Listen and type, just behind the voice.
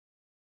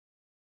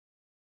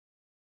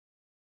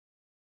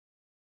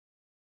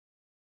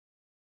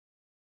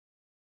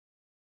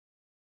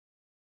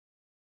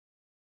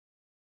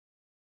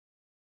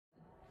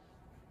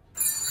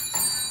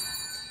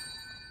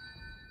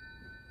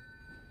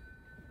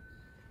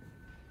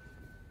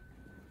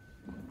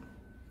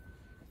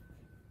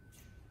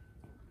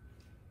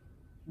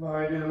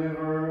My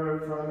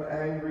deliverer from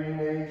angry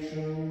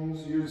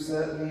nations, you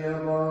set me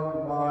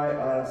above my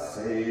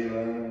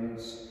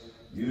assailants.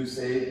 You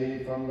save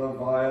me from the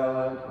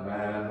violent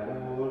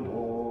man, O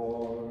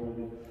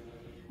Lord.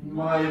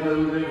 My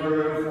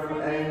deliverer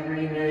from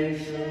angry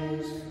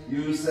nations,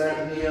 you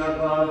set me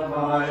above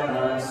my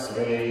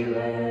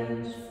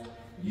assailants.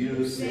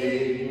 You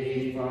save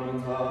me from the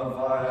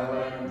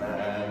violent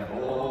man,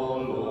 O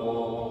Lord.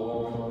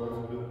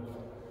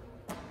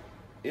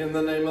 In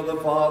the name of the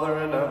Father,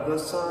 and of the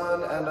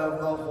Son, and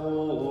of the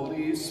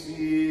Holy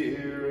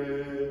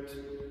Spirit.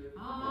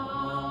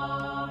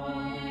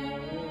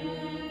 Amen.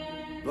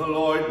 The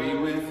Lord be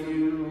with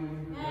you.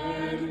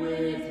 And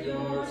with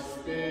your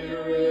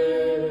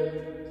spirit.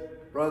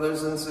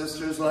 Brothers and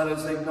sisters, let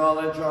us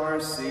acknowledge our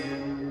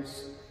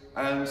sins,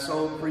 and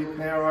so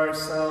prepare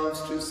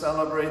ourselves to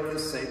celebrate the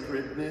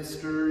sacred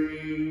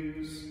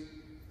mysteries.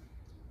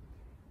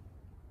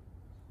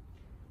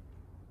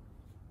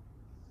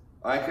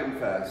 I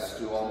confess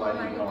to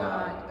Almighty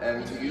God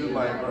and to you,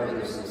 my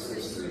brothers and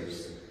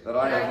sisters, that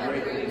I have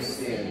greatly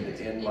sinned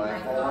in my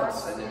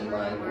thoughts and in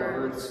my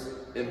words,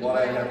 in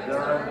what I have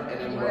done and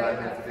in what I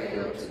have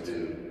failed to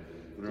do,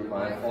 through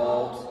my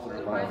fault,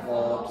 through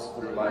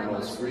my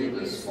most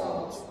grievous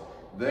fault.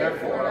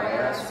 Therefore I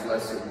ask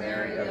Blessed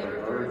Mary,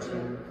 ever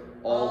Virgin,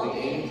 all the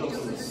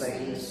angels and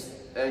saints,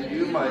 and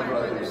you, my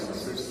brothers and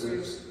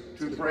sisters,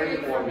 to pray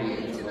for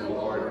me to the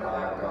Lord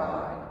our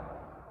God.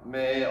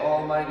 May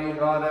Almighty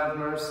God have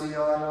mercy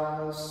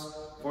on us,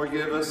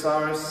 forgive us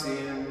our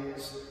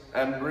sins,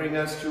 and bring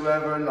us to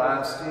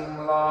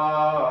everlasting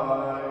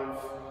life.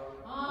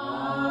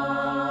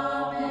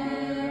 Amen.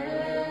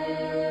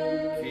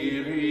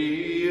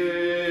 Kyrie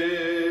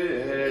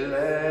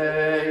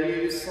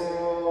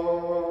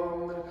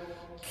eleison,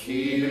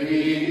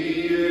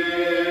 Kyrie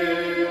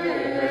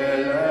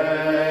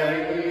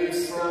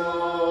eleison,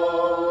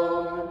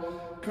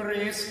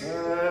 Christe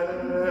eleison,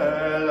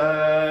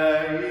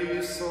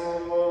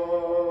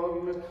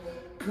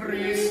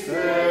 Christe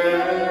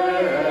eleison,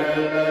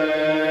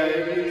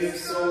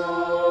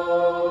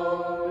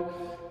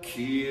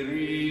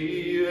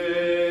 Kyrie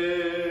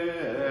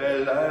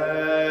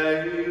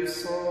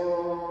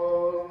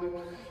eleison,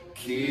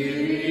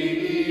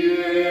 Kyrie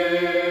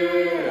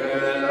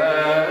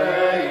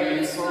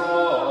eleison.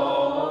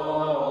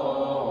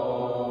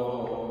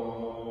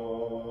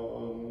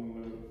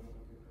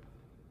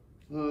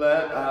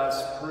 Let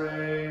us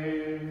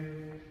pray.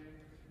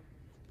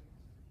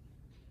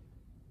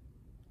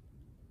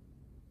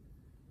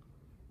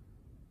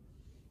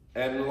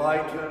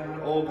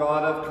 Enlighten, O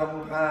God of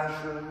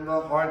compassion,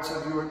 the hearts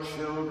of your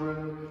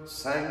children,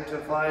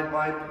 sanctified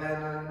by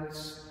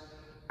penance,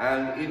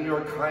 and in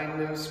your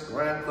kindness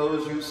grant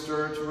those you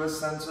stir to a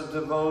sense of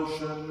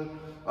devotion,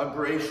 a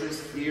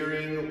gracious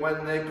hearing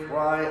when they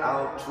cry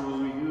out to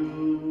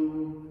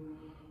you.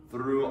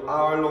 Through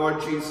our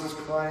Lord Jesus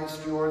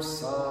Christ, your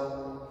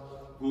Son,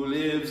 who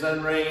lives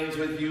and reigns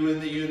with you in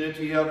the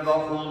unity of the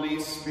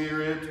Holy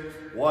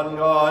Spirit, one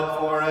God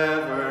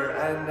forever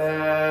and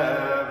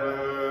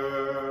ever.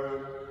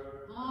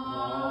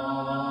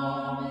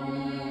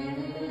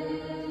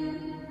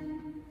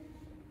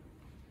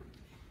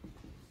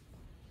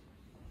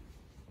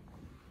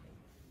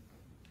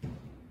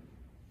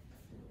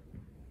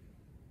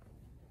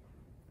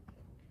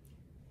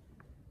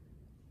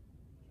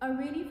 A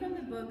reading from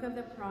the book of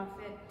the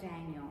prophet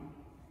Daniel.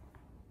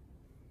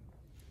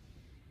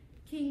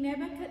 King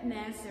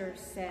Nebuchadnezzar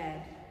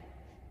said,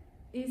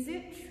 "Is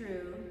it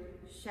true,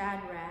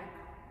 Shadrach,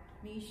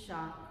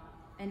 Meshach,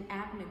 and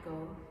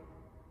Abednego,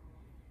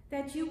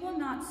 that you will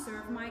not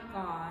serve my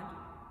God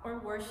or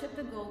worship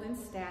the golden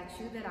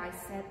statue that I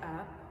set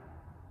up?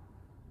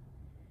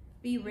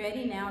 Be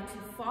ready now to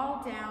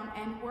fall down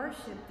and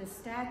worship the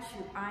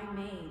statue I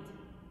made.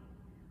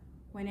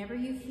 Whenever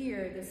you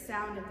hear the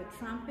sound of the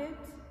trumpet,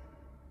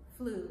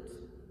 flute,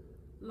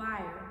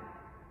 lyre,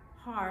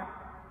 harp,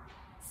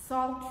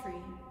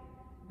 psaltery,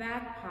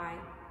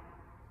 bagpipe,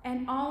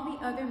 and all the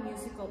other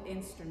musical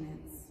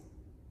instruments.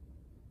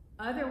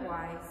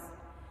 Otherwise,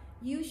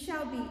 you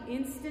shall be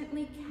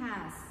instantly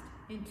cast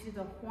into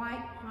the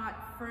white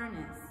hot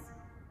furnace.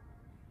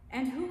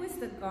 And who is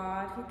the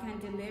God who can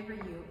deliver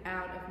you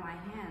out of my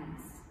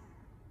hands?"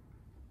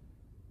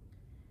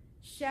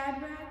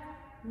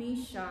 Shadrach,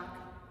 Meshach,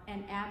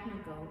 and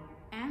Abednego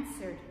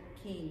answered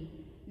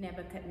King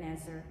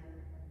Nebuchadnezzar,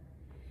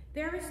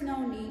 "There is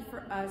no need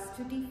for us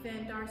to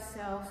defend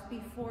ourselves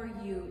before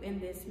you in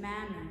this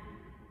manner.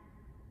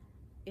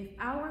 If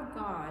our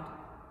God,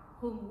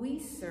 whom we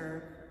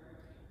serve,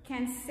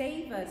 can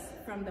save us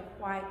from the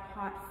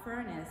white-hot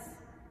furnace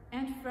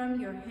and from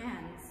your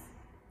hands,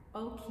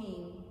 O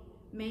King,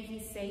 may he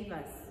save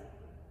us.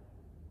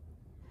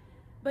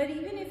 But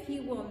even if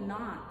he will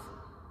not,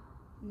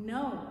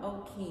 know,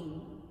 O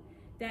King,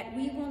 that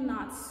we will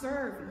not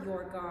serve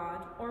your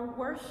God or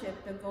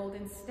worship the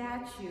golden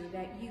statue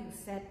that you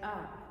set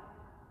up."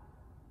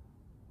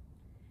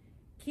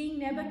 King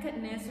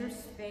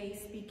Nebuchadnezzar's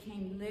face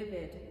became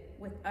livid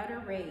with utter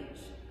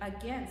rage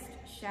against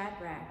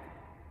Shadrach,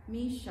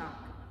 Meshach,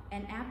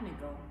 and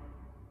Abednego.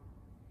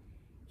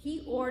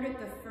 He ordered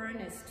the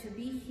furnace to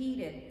be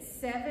heated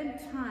 7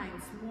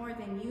 times more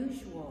than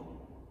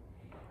usual,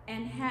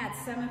 and had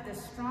some of the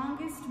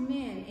strongest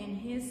men in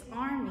his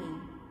army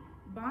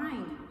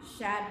bind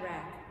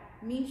Shadrach,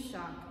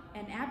 Meshach,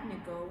 and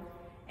Abednego,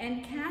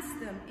 and cast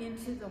them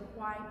into the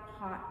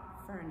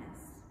white-hot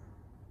furnace.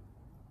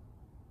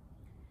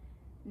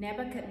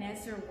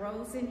 Nebuchadnezzar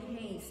rose in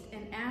haste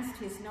and asked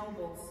his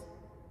nobles,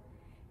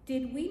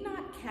 "Did we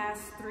not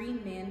cast 3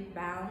 men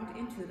bound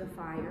into the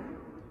fire?"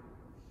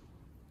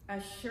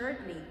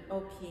 "Assuredly,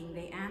 O king,"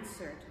 they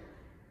answered.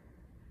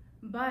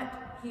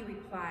 "But," he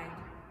replied,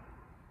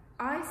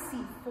 "I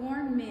see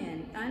 4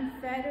 men,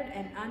 unfettered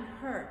and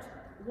unhurt,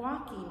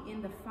 walking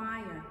in the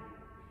fire,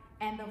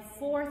 and the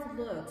 4th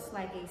looks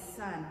like a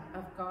son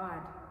of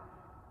God."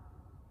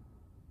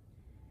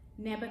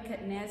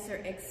 Nebuchadnezzar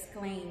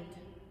exclaimed,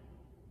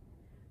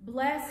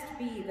 "Blessed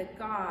be the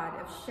God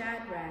of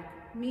Shadrach,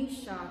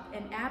 Meshach,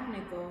 and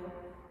Abednego,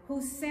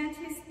 who sent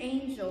his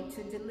angel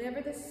to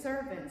deliver the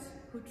servants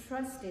who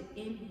trusted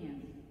in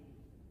him."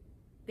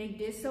 They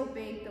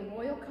disobeyed the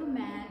royal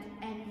command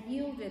and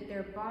yielded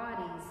their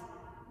bodies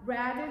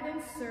rather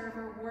than serve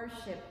or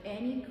worship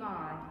any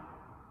god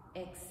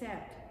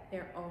except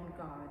their own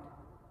God.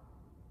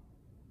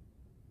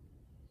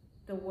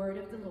 The word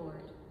of the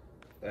Lord.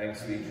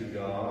 Thanks be to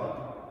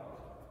God.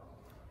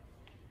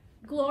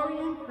 Glory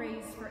and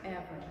praise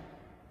forever.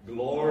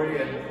 Glory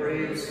and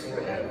praise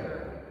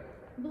forever.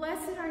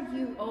 Blessed are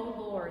you, O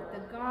Lord,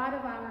 the God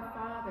of our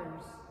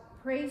fathers,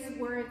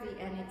 praiseworthy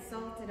and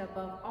exalted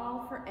above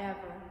all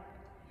forever.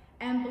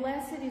 And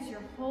blessed is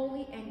your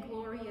holy and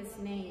glorious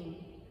name,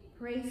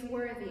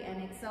 praiseworthy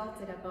and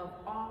exalted above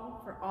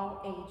all for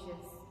all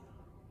ages.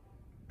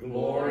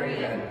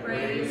 Glory and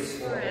praise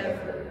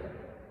forever.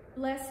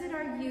 Blessed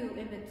are you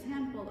in the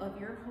temple of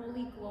your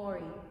holy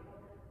glory,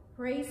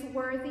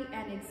 praiseworthy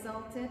and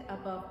exalted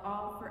above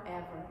all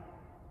forever.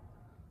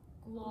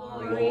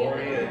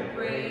 Glory and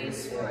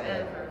praise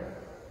forever.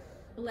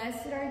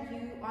 Blessed are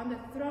you on the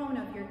throne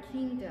of your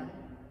kingdom,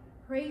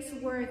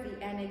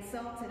 praiseworthy and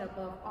exalted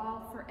above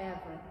all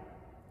forever.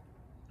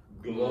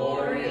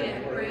 Glory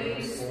and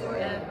praise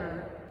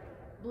forever.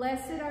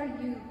 Blessed are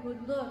you who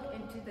look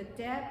into the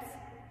depths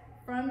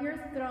from your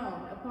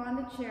throne upon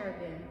the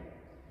cherubim,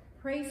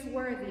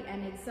 praiseworthy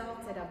and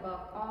exalted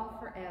above all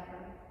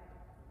forever.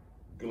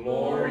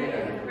 Glory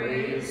and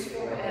praise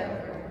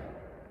forever.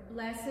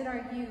 Blessed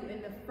are you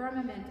in the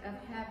firmament of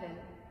heaven,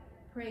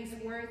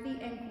 praiseworthy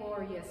and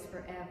glorious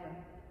forever.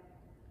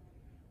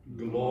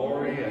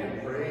 Glory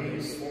and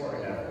praise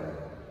forever.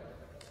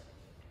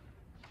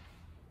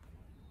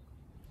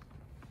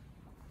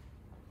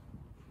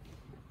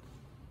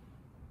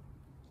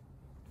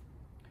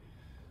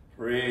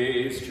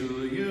 Praise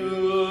to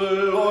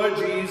you, Lord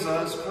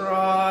Jesus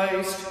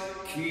Christ,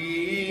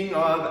 King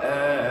of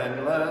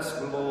endless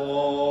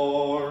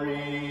glory.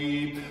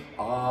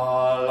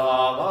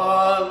 Alabanza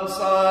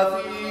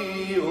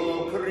ti,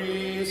 O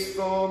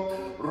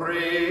Cristo,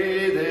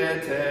 Re de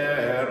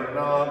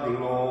eterna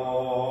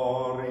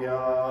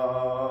gloria.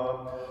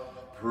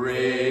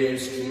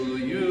 Praise to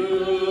you,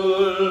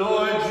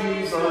 Lord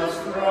Jesus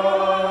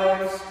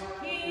Christ,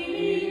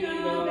 King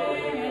of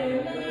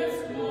endless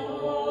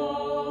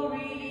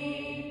glory.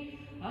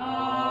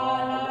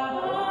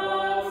 Alabanza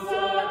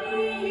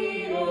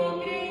ti, O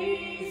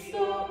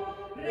Cristo,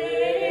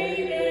 Rey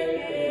de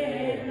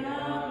eterna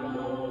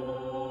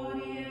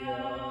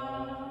gloria.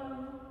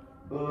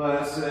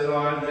 Blessed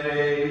are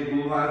they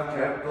who have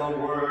kept the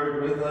word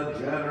with a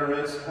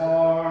generous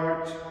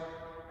heart,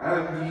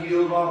 and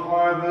yield a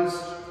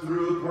harvest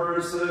through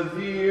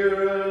perseverance.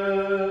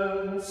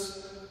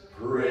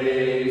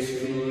 Praise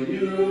to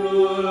you,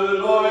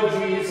 Lord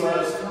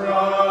Jesus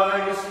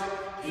Christ,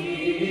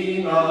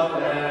 King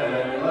of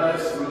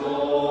endless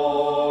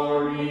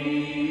glory.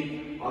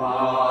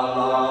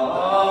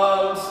 Alabanza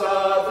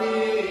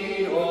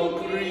ti, O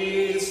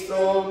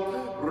Cristo,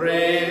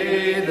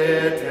 Rey de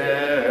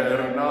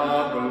eterna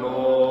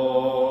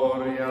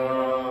gloria.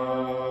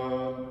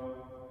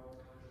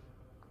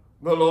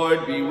 The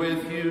Lord be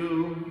with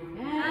you.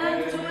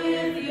 And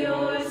with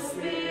your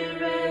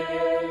spirit.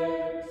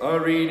 A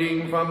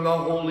reading from the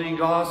Holy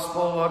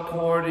Gospel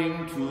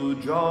according to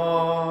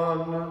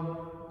John.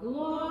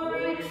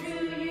 Glory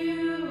to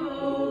you,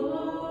 O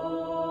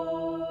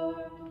Lord.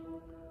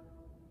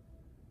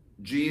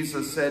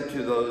 Jesus said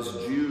to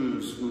those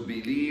Jews who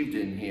believed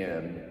in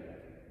him,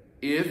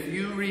 "If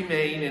you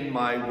remain in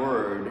my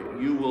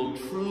word, you will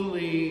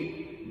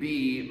truly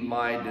be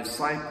my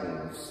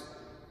disciples,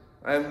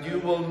 and you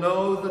will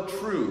know the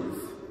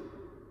truth,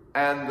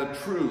 and the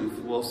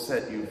truth will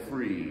set you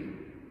free."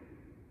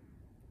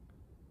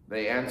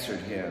 They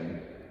answered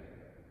him,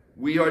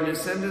 "We are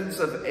descendants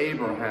of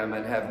Abraham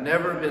and have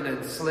never been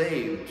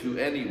enslaved to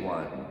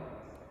anyone.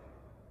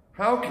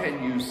 How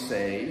can you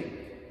say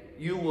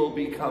you will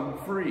become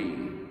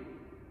free?"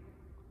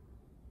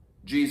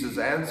 Jesus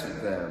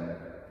answered them,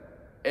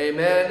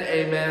 "Amen,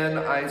 amen,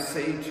 I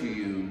say to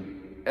you,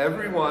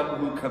 everyone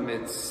who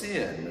commits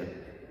sin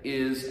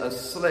is a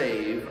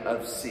slave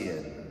of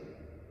sin.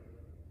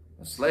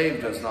 A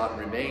slave does not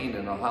remain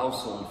in a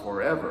household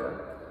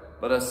forever,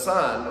 but a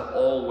son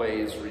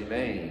always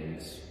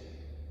remains.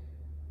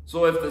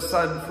 So if the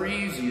Son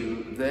frees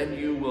you, then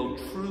you will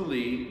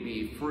truly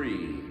be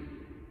free.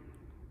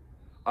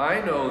 I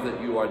know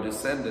that you are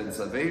descendants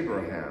of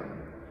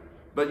Abraham,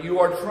 but you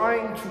are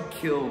trying to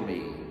kill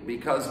me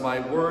because my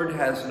word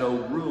has no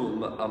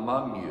room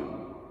among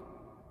you.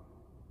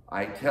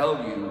 I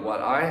tell you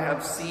what I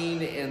have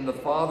seen in the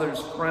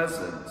Father's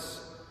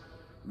presence,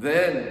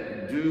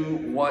 then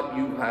do what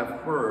you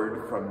have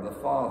heard from the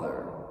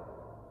Father.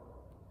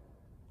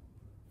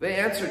 They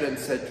answered and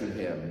said to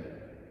him,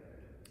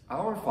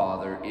 Our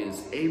father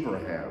is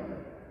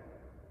Abraham.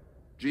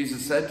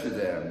 Jesus said to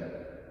them,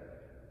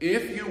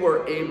 If you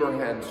were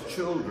Abraham's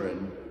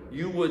children,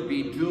 you would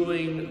be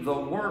doing the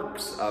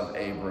works of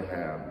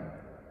Abraham.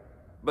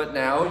 But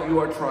now you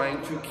are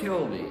trying to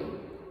kill me,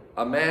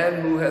 a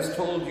man who has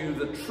told you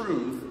the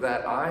truth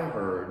that I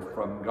heard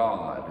from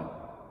God.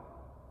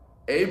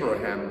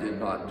 Abraham did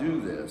not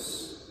do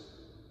this.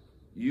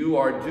 You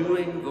are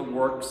doing the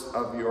works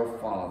of your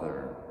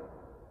father.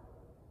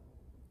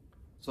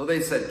 So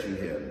they said to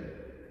him,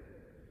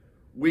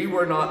 We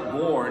were not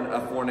born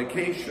of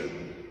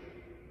fornication.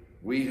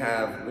 We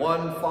have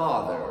one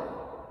Father,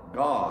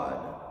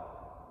 God.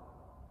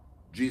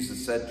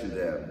 Jesus said to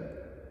them,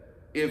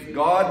 If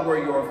God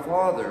were your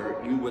Father,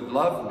 you would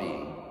love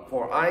me,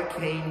 for I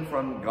came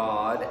from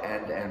God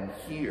and am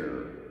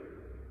here.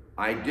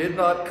 I did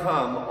not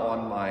come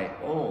on my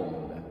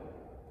own,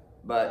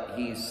 but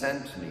he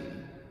sent me.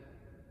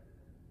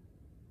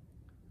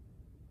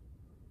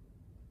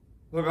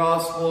 The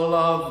Gospel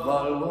of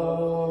the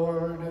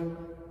Lord.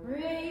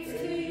 Praise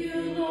to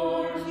you,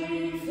 Lord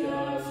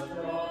Jesus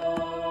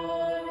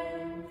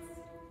Christ.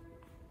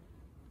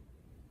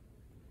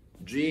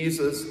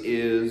 Jesus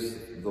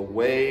is the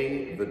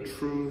way, the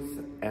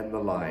truth, and the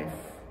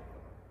life.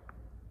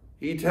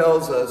 He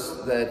tells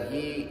us that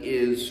he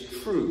is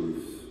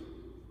truth.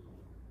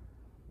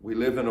 We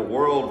live in a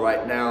world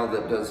right now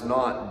that does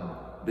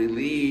not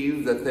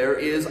believe that there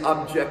is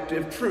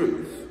objective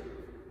truth.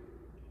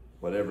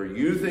 Whatever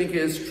you think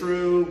is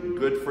true,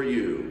 good for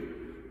you.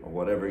 Or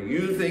whatever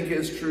you think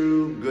is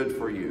true, good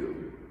for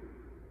you.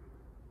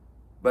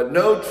 But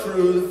no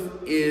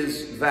truth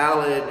is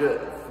valid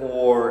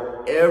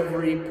for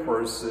every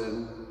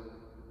person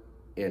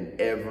in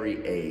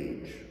every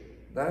age.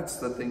 That's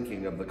the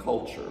thinking of the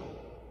culture.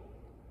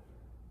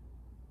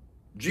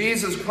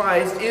 Jesus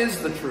Christ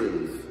is the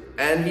truth,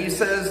 and he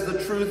says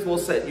the truth will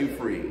set you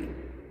free.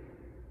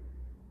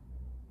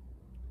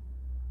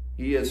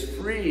 He is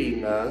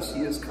freeing us.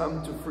 He has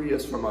come to free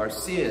us from our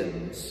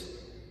sins.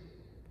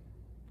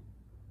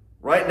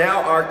 Right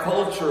now, our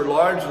culture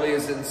largely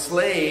is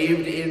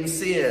enslaved in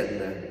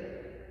sin.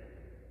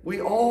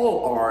 We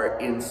all are,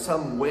 in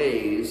some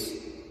ways,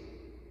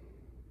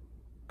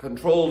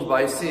 controlled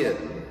by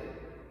sin.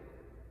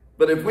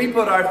 But if we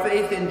put our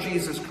faith in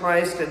Jesus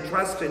Christ and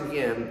trust in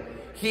him,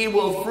 he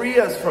will free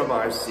us from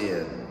our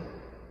sin.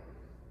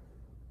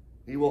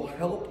 He will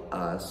help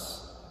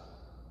us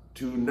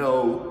to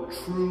know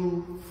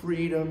true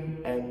freedom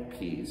and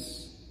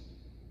peace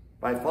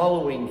by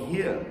following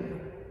him,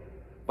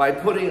 by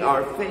putting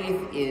our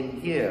faith in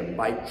him,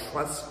 by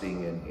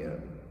trusting in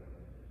him.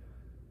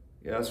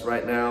 Yes,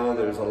 right now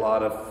there's a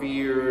lot of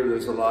fear,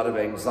 there's a lot of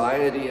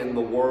anxiety in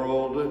the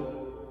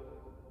world.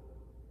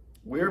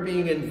 We're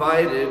being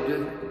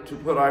invited to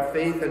put our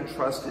faith and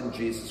trust in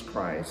Jesus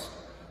Christ,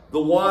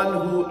 the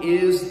one who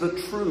is the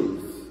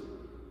truth.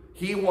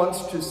 He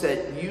wants to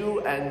set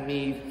you and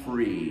me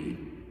free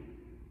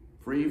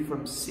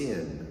from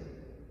sin.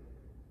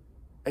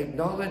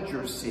 Acknowledge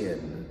your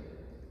sin.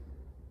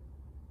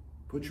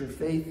 Put your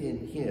faith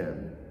in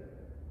him,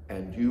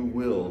 and you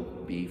will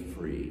be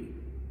free.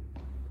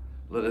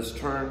 Let us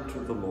turn to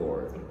the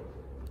Lord.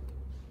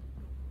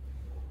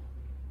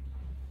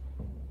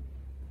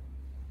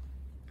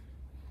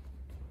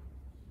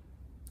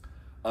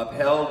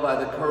 Upheld by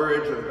the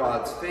courage of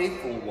God's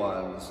faithful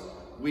ones,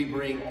 we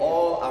bring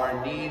all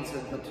our needs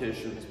and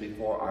petitions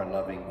before our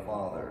loving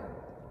Father.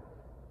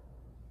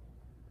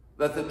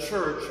 That the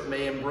church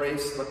may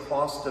embrace the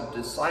cost of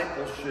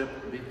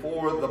discipleship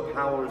before the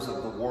powers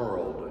of the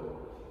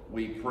world,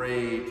 we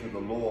pray to the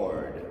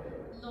Lord.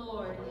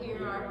 Lord,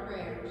 hear our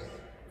prayers.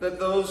 That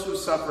those who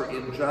suffer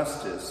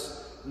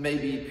injustice may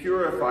be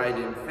purified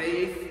in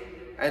faith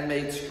and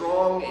made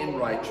strong in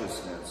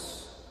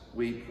righteousness,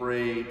 we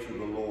pray to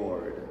the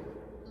Lord.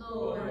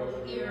 Lord,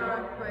 hear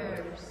our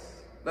prayers.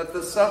 That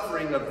the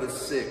suffering of the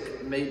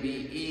sick may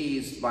be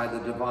eased by the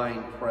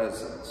divine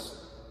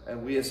presence,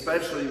 and we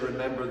especially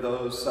remember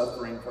those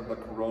suffering from the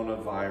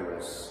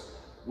coronavirus.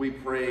 We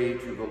pray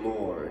to the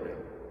Lord.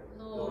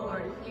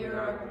 Lord, hear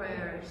our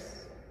prayers.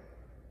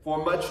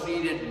 For much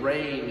needed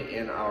rain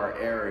in our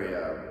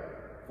area,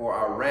 for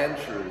our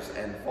ranchers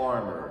and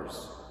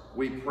farmers,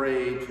 we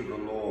pray to the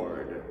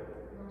Lord.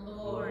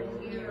 Lord,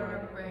 hear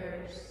our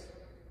prayers.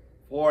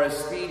 For a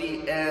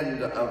speedy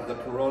end of the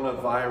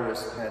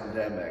coronavirus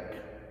pandemic,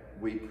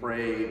 we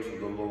pray to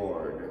the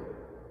Lord.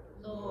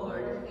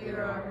 Lord,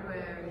 hear our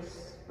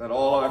prayers. That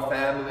all our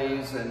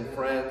families and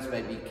friends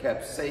may be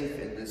kept safe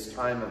in this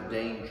time of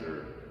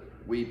danger,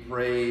 we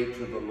pray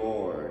to the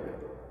Lord.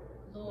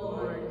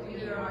 Lord,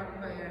 hear our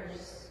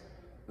prayers.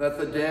 That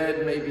the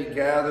dead may be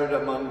gathered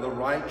among the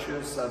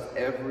righteous of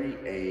every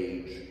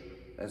age,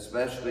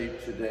 especially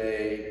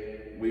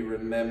today we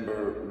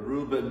remember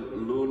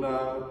Ruben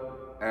Luna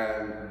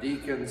and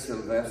Deacon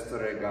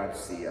Silvestre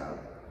Garcia.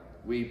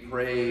 We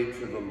pray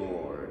to the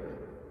Lord.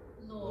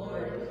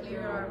 Lord,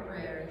 hear our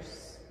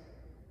prayers.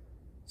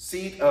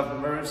 Seat of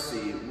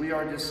mercy, we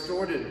are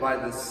distorted by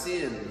the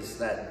sins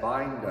that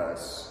bind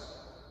us.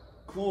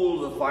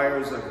 Cool the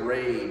fires of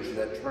rage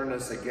that turn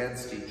us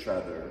against each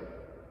other.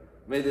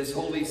 May this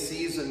holy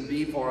season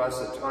be for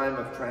us a time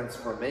of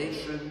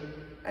transformation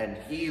and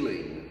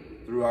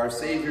healing through our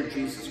Savior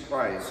Jesus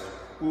Christ,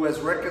 who has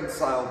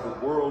reconciled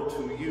the world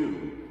to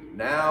you,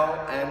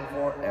 now and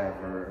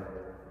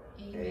forever.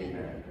 Amen.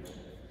 Amen.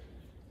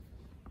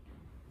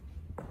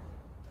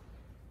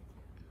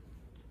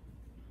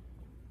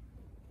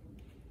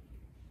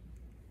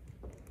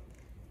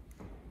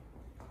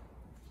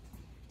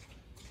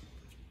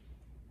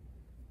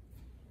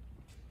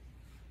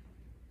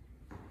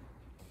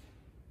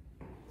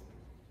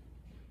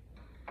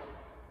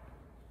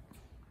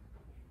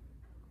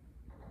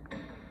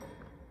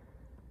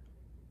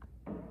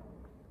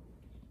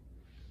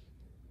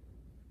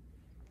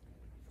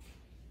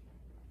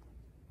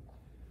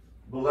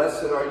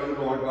 Blessed are you,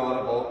 Lord God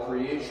of all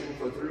creation,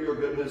 for through your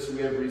goodness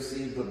we have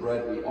received the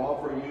bread we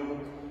offer you,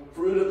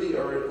 fruit of the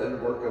earth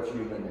and work of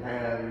human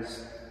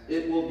hands.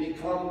 It will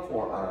become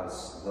for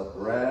us the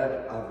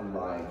bread of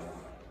life.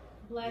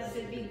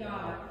 Blessed be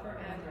God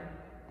forever.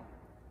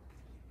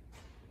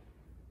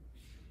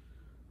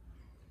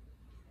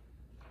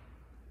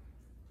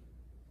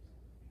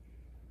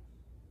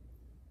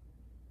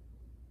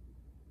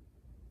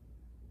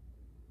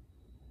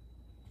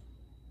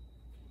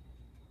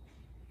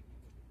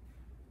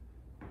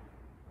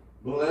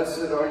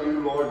 Blessed are you,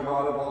 Lord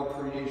God of all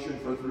creation,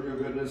 for through your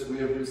goodness we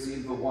have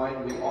received the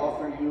wine we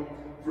offer you,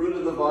 fruit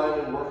of the vine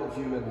and work of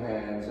human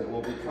hands. It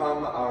will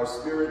become our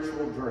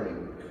spiritual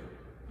drink.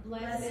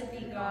 Blessed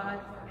be God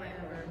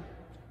forever.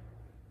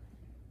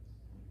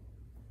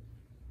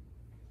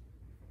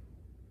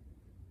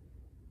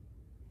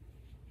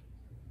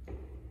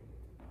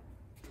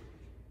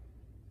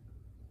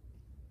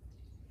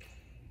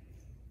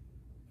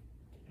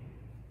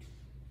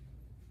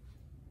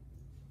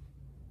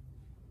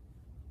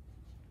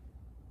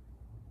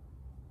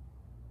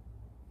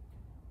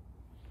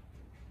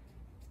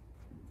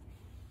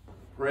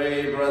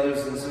 Pray,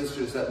 brothers and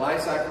sisters, that my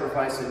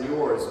sacrifice and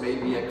yours may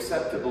be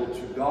acceptable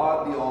to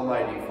God, the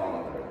Almighty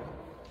Father.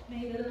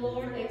 May the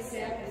Lord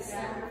accept the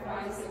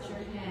sacrifice at your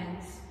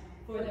hands,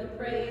 for the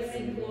praise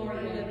and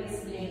glory of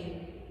his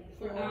name,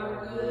 for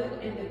our good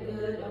and the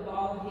good of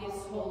all his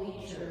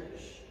holy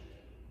church.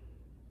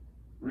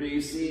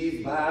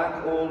 Receive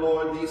back, O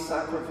Lord, these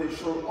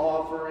sacrificial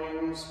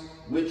offerings,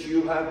 which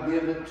you have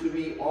given to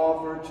be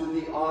offered to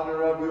the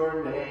honor of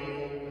your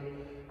name,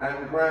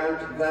 and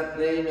grant that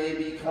they may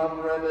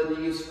become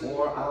remedies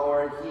for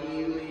our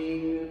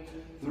healing,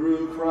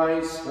 through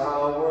Christ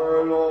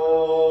our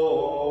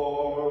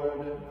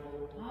Lord.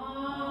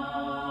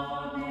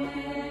 Amen.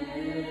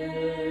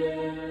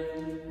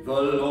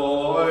 The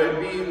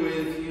Lord be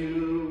with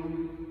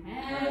you.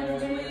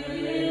 And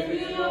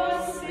with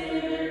your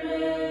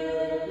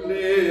spirit.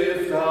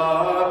 Lift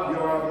up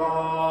your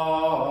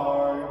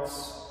hearts.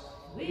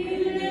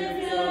 We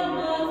lift them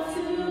up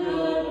to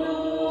the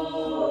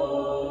Lord.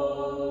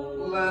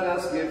 Let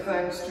us give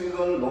thanks to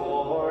the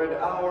Lord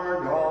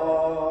our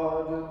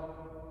God.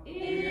 It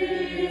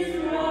is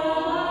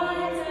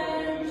right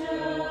and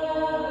just.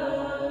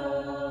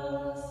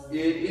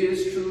 It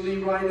is truly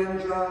right and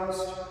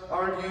just,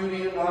 our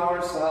duty and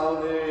our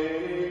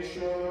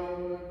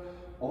salvation,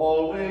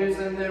 always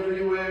and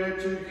everywhere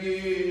to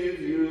give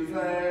you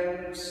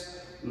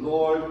thanks,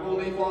 Lord,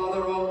 Holy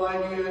Father,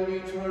 Almighty and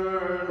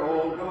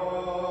eternal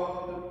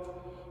God.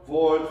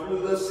 For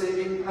through the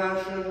saving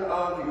passion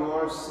of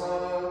your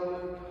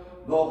Son,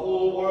 the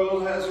whole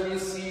world has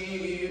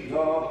received a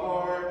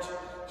heart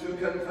to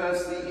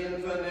confess the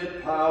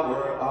infinite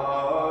power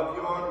of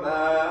your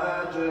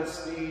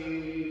majesty.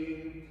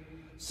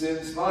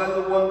 Since by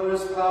the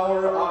wondrous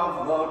power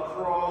of the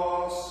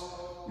cross,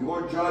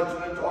 your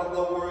judgment on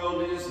the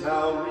world is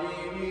now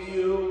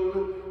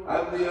revealed,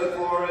 and the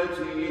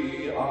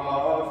authority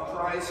of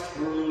Christ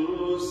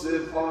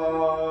crucified.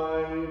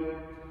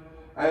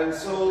 And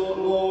so,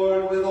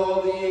 Lord, with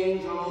all the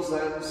angels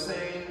and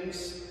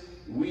saints,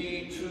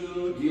 we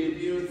too give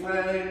you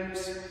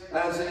thanks,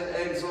 as in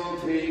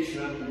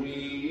exaltation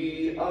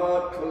we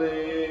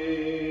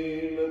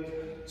acclaim.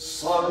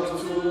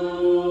 Sanctus,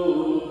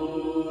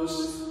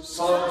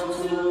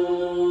 Sanctus,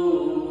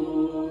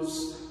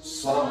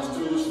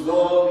 Sanctus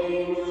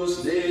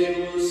Dominus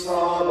Deus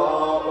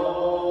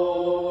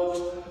Sabaoth,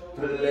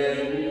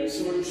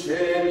 plenitude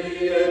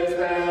celi et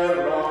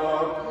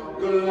terra,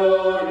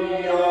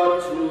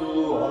 gloria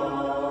tua,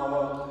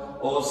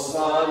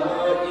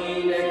 Hosanna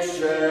in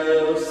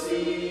excelsis,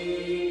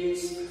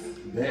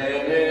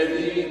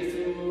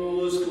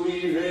 benedictus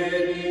qui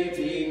venit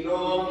in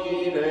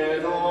nomine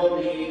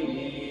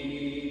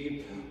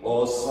Domini,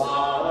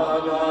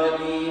 Hosanna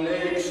in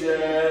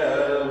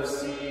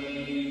excelsis.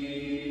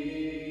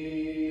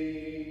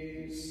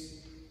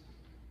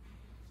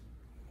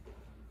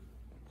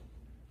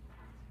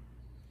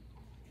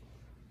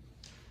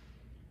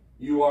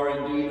 You are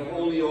indeed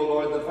holy, O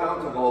Lord, the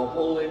fount of all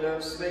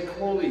holiness. Make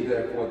holy,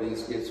 therefore,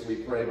 these gifts, we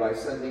pray, by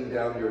sending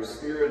down your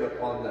Spirit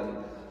upon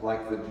them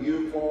like the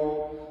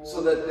dewfall,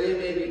 so that they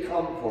may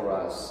become for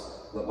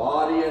us the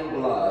body and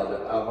blood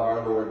of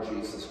our Lord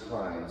Jesus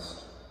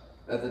Christ.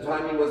 At the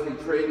time he was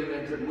betrayed and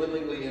entered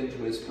willingly into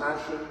his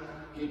passion,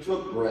 he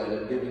took bread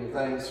and, giving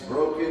thanks,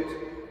 broke it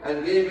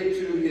and gave it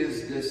to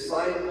his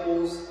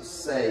disciples,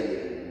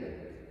 saying,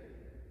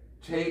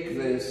 "Take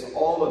this,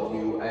 all of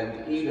you,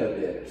 and eat of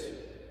it.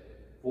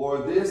 For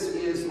this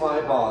is my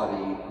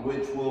body,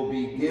 which will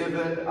be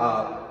given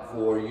up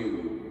for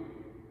you."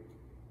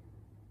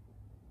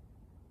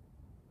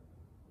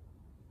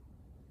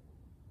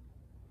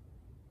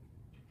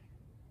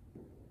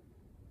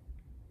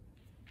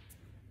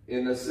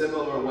 In a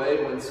similar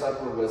way, when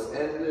supper was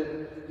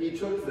ended, he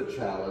took the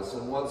chalice,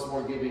 and once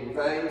more giving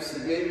thanks,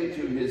 he gave it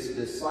to his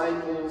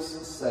disciples,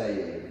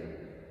 saying,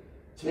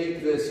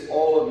 "Take this,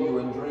 all of you,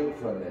 and drink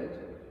from it.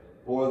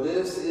 For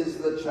this is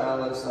the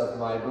chalice of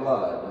my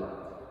blood,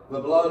 the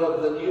blood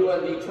of the new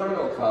and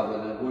eternal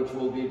covenant, which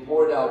will be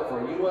poured out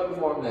for you and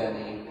for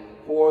many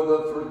for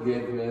the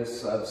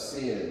forgiveness of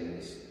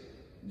sins.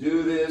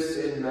 Do this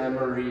in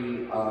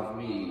memory of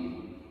me."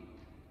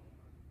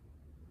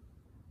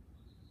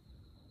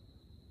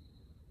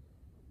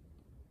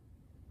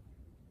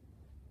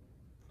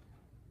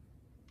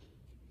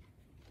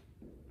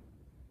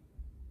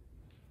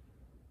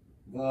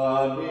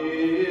 The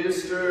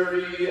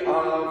mystery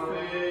of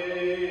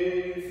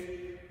faith.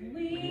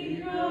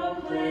 We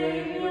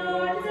proclaim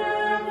your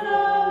death, O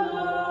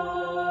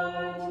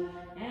Lord,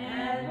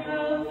 and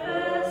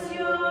profess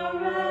your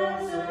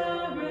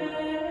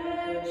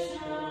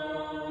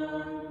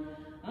resurrection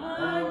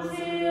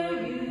until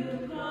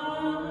you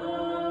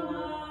come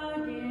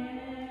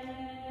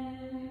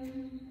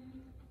again.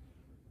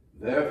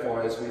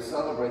 Therefore, as we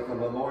celebrate the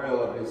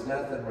memorial of his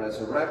death and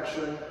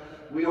resurrection,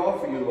 we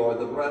offer you, Lord,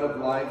 the bread of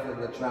life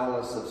and the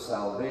chalice of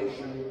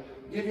salvation,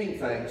 giving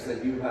thanks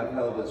that you have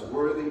held us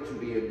worthy to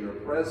be in your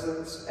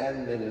presence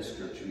and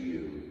minister to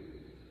you.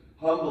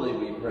 Humbly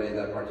we pray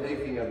that,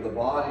 partaking of the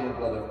body and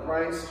blood of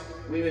Christ,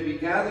 we may be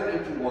gathered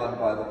into one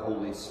by the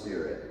Holy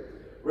Spirit.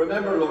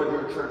 Remember, Lord,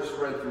 your church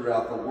spread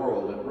throughout the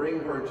world, and bring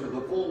her to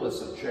the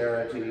fullness of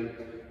charity,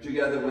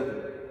 together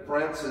with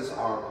Francis,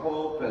 our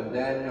Pope, and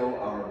Daniel,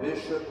 our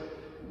Bishop,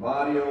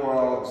 Mario,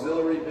 our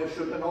auxiliary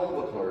bishop, and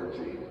all the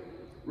clergy.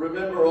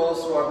 Remember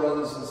also our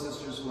brothers and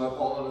sisters who have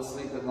fallen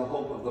asleep in the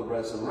hope of the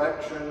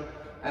resurrection,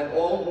 and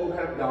all who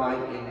have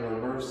died in your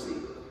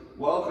mercy.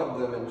 Welcome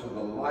them into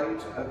the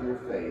light of your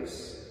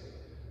face.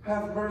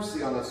 Have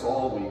mercy on us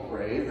all, we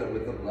pray, that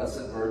with the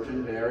Blessed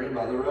Virgin Mary,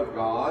 Mother of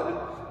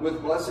God,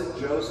 with blessed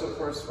Joseph,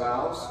 her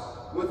spouse,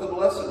 with the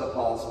blessed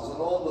apostles and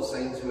all the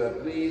saints who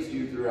have pleased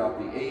you throughout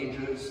the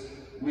ages,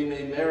 we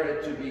may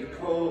merit to be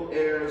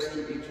co-heirs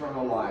to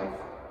eternal life,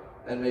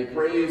 and may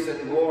praise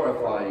and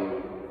glorify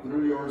you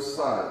through your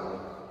Son,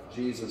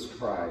 Jesus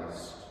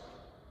Christ.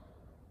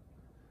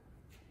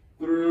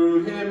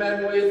 Through him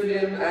and with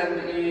him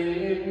and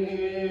in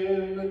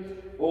him,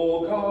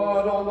 O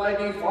God,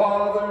 Almighty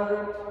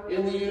Father,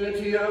 in the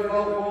unity of the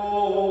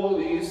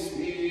Holy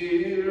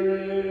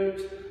Spirit,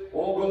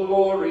 all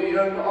glory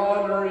and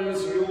honor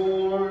is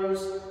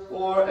yours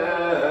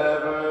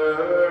forever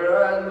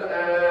and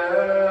ever.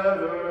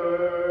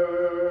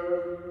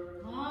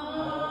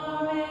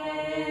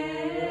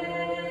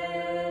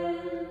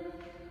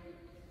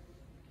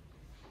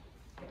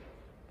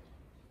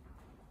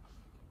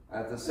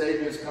 At the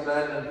Savior's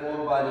command,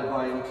 informed by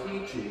divine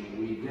teaching,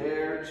 we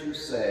dare to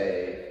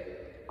say,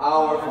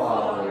 Our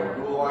Father,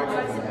 who art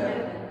in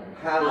heaven,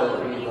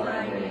 hallowed be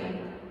thy name.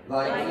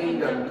 Thy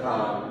kingdom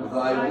come,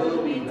 thy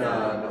will be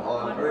done,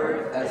 on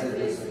earth as it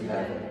is in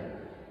heaven.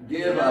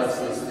 Give us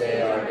this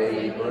day our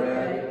daily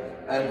bread,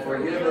 and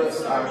forgive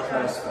us our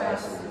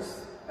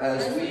trespasses,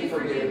 as we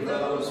forgive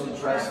those who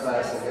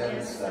trespass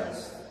against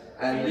us.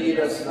 And lead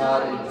us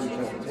not into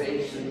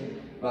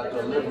temptation, but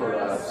deliver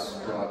us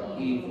from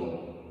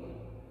evil.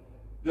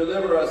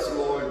 Deliver us,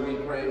 Lord, we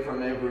pray,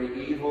 from every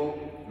evil.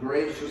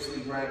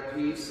 Graciously grant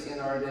peace in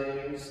our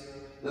days,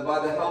 that by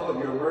the help of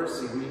your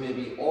mercy we may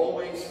be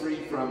always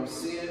free from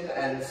sin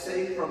and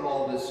safe from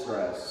all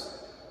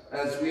distress,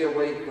 as we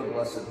await the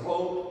blessed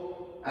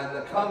hope and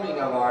the coming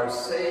of our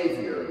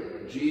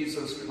Savior,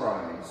 Jesus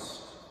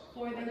Christ.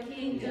 For the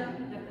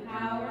kingdom, the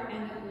power,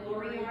 and the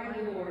glory are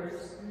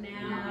yours,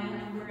 now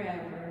and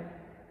forever.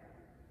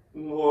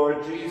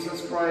 Lord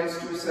Jesus Christ,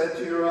 who said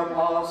to your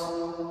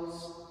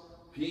apostles,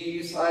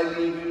 Peace I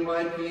leave you,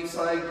 my peace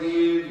I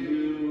give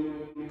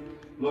you.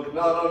 Look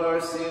not on our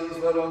sins,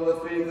 but on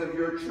the faith of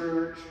your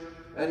church,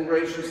 and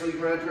graciously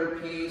grant her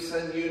peace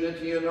and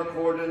unity in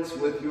accordance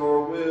with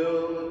your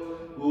will,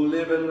 who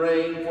live and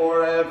reign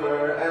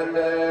forever and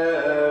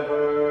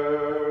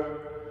ever.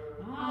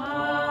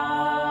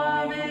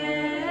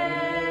 Amen.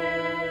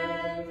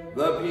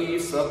 The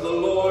peace of the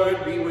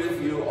Lord be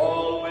with you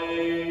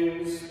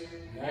always.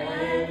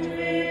 And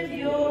with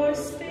your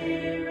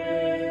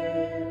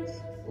spirit.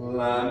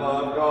 Lamb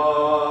of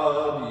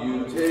God,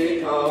 you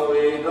take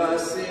away the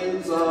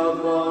sins of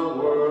the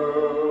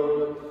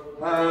world.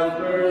 Have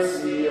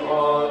mercy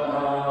on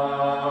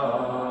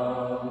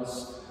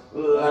us.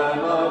 Lamb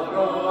of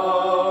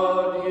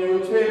God, you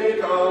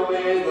take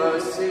away the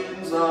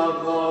sins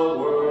of the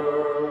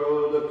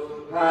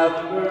world.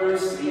 Have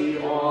mercy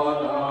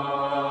on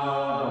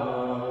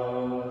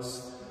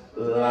us.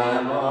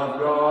 Lamb of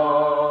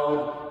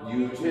God,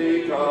 you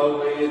take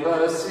away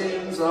the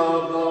sins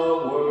of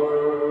the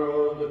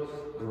world.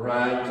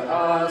 Grant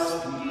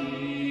us peace.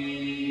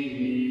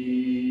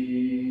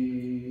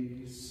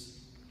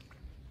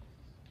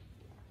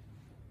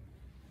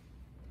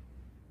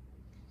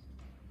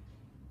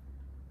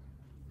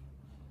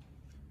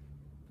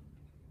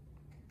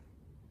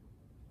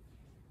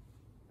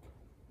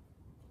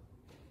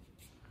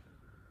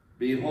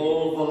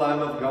 Behold the Lamb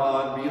of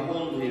God,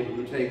 behold him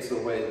who takes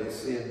away the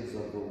sins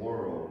of the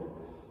world.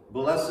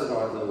 Blessed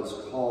are those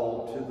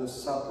called to the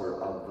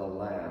supper of the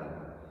Lamb.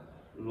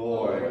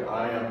 Lord,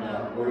 I am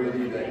not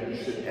worthy that you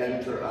should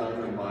enter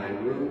under my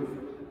roof,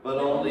 but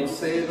only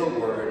say the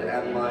word,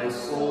 and my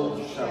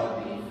soul shall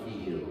be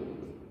healed.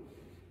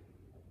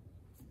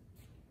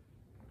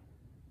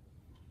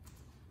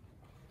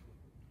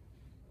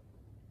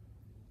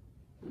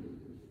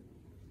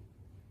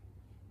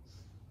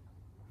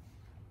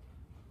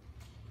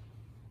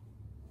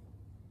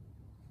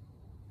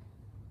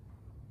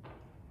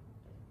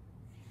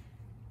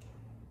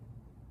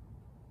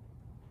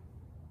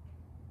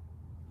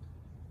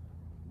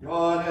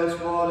 God has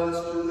brought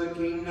us to the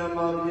kingdom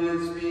of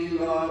his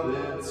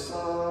beloved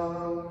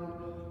Son,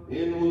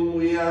 in whom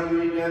we have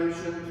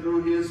redemption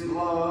through his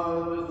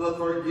blood, the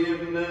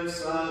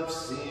forgiveness of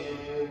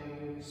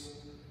sins.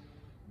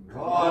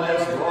 God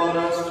has brought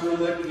us to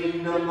the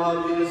kingdom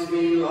of his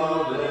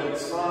beloved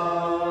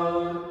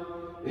Son,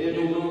 in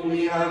whom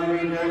we have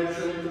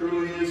redemption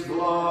through his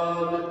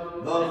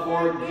blood, the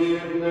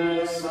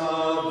forgiveness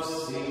of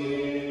sins.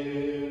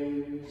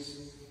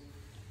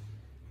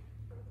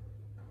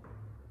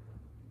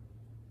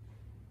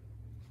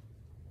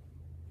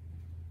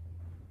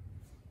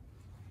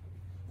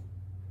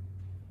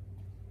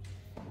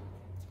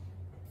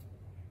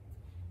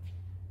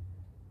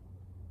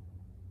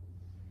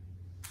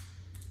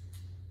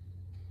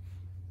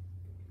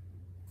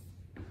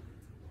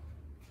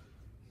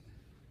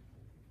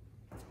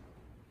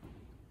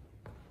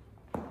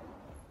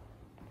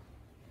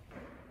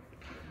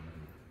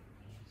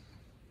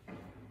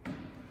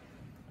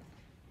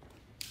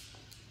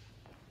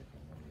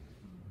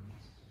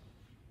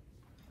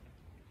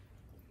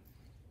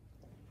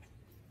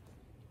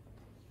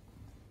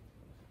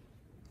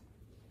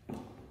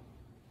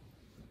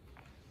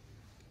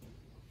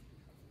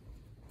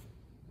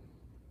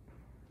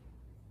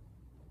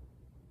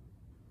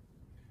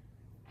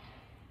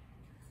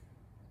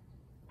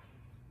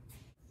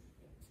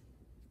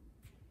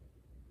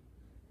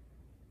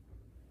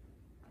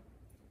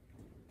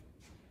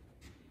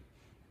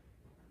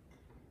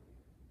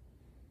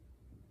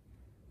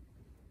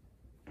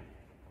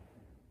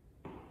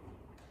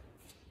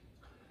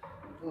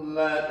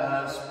 Let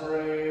us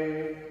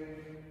pray.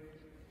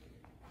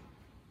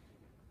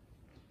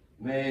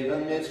 May the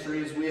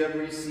mysteries we have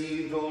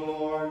received, O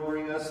Lord,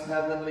 bring us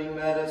heavenly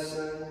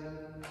medicine,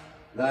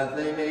 that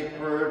they may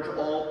purge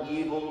all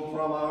evil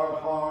from our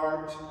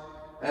heart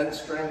and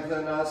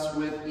strengthen us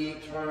with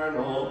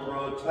eternal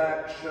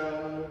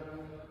protection.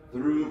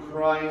 Through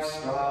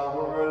Christ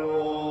our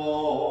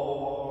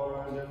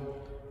Lord.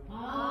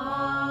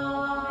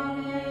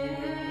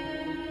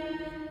 Amen.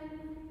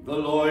 The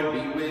Lord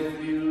be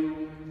with you.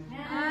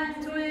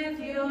 And with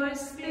your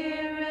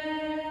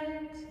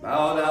spirit.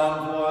 Bow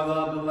down for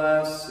the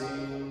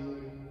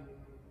blessing.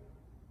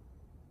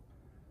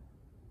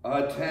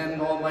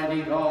 Attend,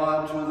 Almighty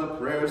God, to the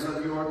prayers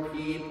of your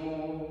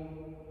people,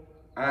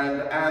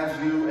 and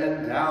as you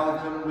endow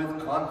them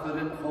with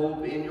confident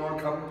hope in your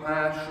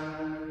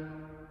compassion,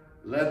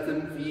 let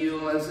them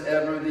feel as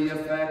ever the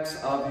effects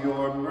of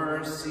your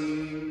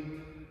mercy,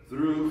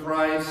 through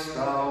Christ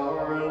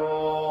our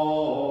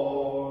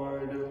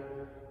Lord.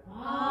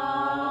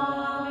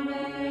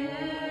 Amen.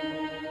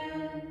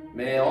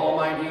 May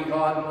Almighty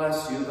God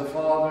bless you, the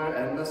Father,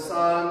 and the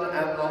Son,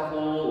 and the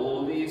Holy